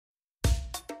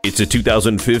It's a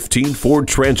 2015 Ford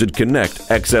Transit Connect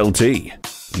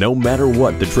XLT. No matter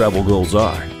what the travel goals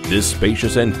are, this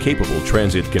spacious and capable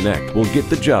Transit Connect will get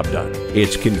the job done.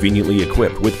 It's conveniently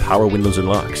equipped with power windows and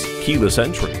locks, keyless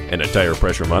entry, and a tire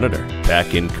pressure monitor.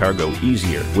 Pack in cargo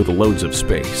easier with loads of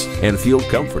space, and feel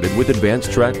comforted with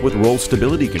advanced track with roll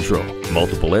stability control,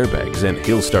 multiple airbags, and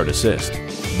hill start assist.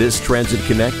 This Transit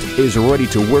Connect is ready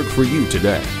to work for you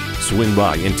today. Swing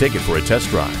by and take it for a test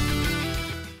drive.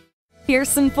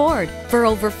 Pearson Ford. For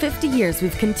over 50 years,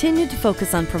 we've continued to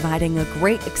focus on providing a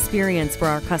great experience for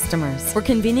our customers. We're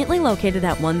conveniently located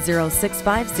at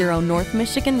 10650 North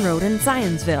Michigan Road in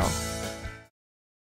Zionsville.